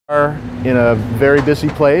Are in a very busy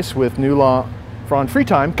place with Fionulla on free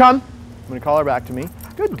time. Come! I'm going to call her back to me.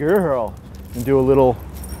 Good girl. And do a little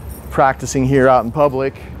practicing here out in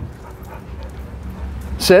public.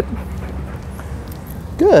 Sit.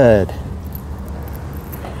 Good.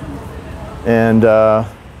 And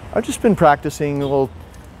I've just been practicing a little,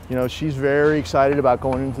 you know, she's very excited about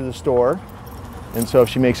going into the store. And so if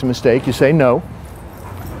she makes a mistake, you say no.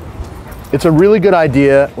 It's a really good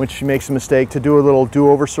idea when she makes a mistake to do a little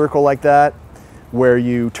do-over circle like that, where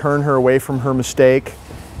you turn her away from her mistake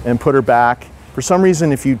and put her back. For some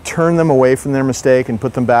reason, if you turn them away from their mistake and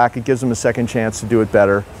put them back, it gives them a second chance to do it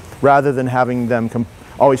better, rather than having them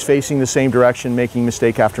always facing the same direction, making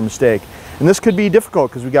mistake after mistake. And this could be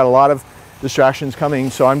difficult because we've got a lot of distractions coming.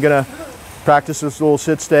 So I'm gonna practice this little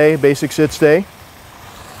sit stay, basic sit stay,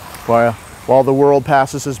 while the world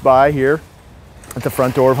passes us by here at the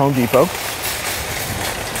front door of Home Depot.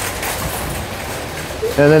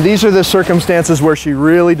 And then these are the circumstances where she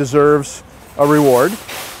really deserves a reward.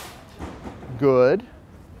 Good.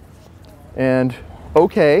 And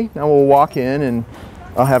okay, now we'll walk in and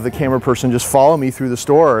I'll have the camera person just follow me through the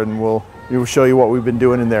store and we'll show you what we've been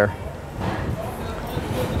doing in there.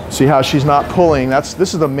 See how she's not pulling.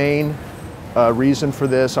 This is the main reason for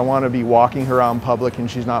this. I want to be walking her out in public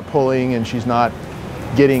and she's not pulling and she's not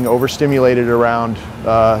getting overstimulated around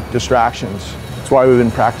distractions. That's why we've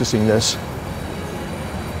been practicing this.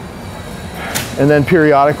 And then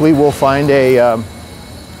periodically we'll find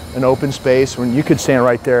an open space when you could stand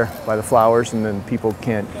right there by the flowers and then people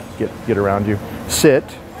can't get around you. Sit.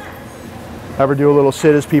 Have her do a little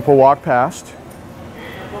sit as people walk past.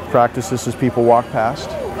 Practice this as people walk past.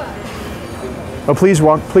 Oh, please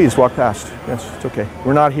walk past. Yes, it's okay.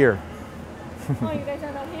 We're not here. Oh, you guys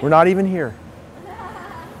are not here? We're not even here.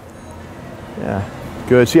 Yeah,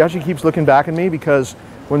 good. See how she keeps looking back at me? Because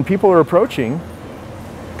when people are approaching,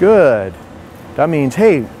 good. That means,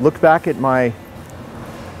 hey, look back at my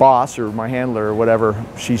boss or my handler or whatever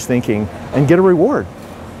she's thinking and get a reward.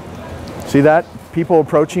 See that? People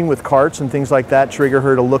approaching with carts and things like that trigger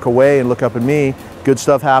her to look away and look up at me. Good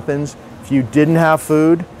stuff happens. If you didn't have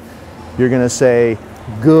food, you're going to say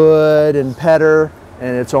good and pet her,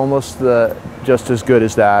 and it's almost just as good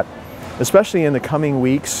as that. Especially in the coming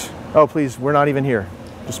weeks. Oh, please, we're not even here.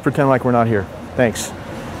 Just pretend like we're not here. Thanks.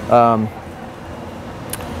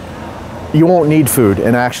 You won't need food,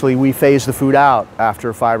 and actually we phase the food out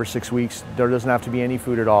after 5 or 6 weeks. There doesn't have to be any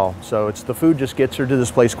food at all. So it's the food just gets her to this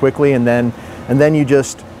place quickly, and then you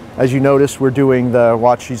just, as you notice, we're doing the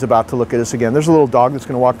watch. She's about to look at us again. There's a little dog that's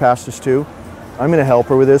going to walk past us too. I'm going to help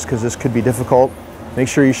her with this because this could be difficult. Make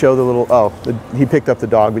sure you show the little, he picked up the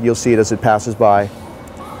dog, but you'll see it as it passes by.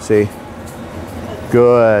 See?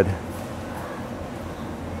 Good.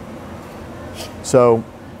 So,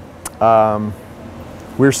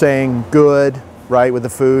 we're saying good, right, with the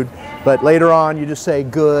food, but later on you just say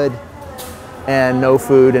good and no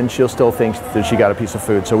food and she'll still think that she got a piece of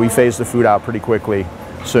food. So we phase the food out pretty quickly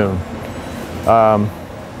soon.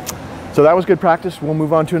 So that was good practice. We'll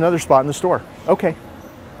move on to another spot in the store. Okay.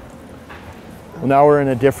 Well, now we're in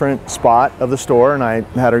a different spot of the store and I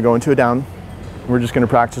had her go into a down. We're just going to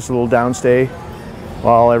practice a little down stay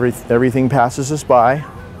while everything passes us by.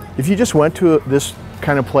 If you just went to this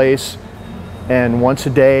kind of place and once a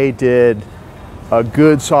day did a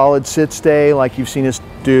good solid sit stay like you've seen us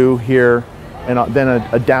do here, and then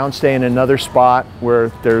a down stay in another spot where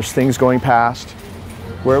there's things going past,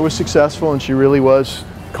 where it was successful and she really was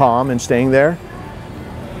calm and staying there,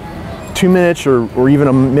 2 minutes or even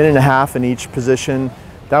a minute and a half in each position,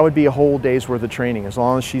 that would be a whole day's worth of training. As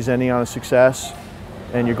long as she's ending on a success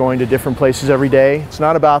and you're going to different places every day. It's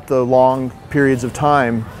not about the long periods of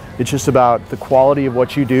time. It's just about the quality of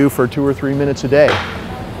what you do for 2 or 3 minutes a day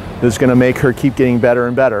that's going to make her keep getting better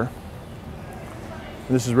and better. And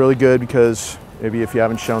this is really good because maybe if you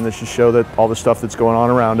haven't shown this, you show that all the stuff that's going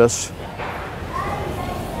on around us.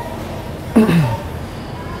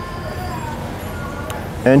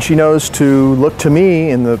 And she knows to look to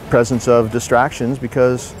me in the presence of distractions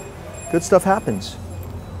because good stuff happens.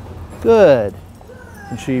 Good.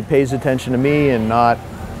 And she pays attention to me and not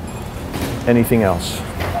anything else.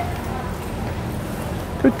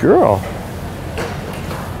 Good girl.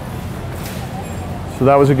 So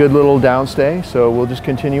that was a good little downstay, so we'll just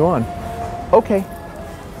continue on. Okay.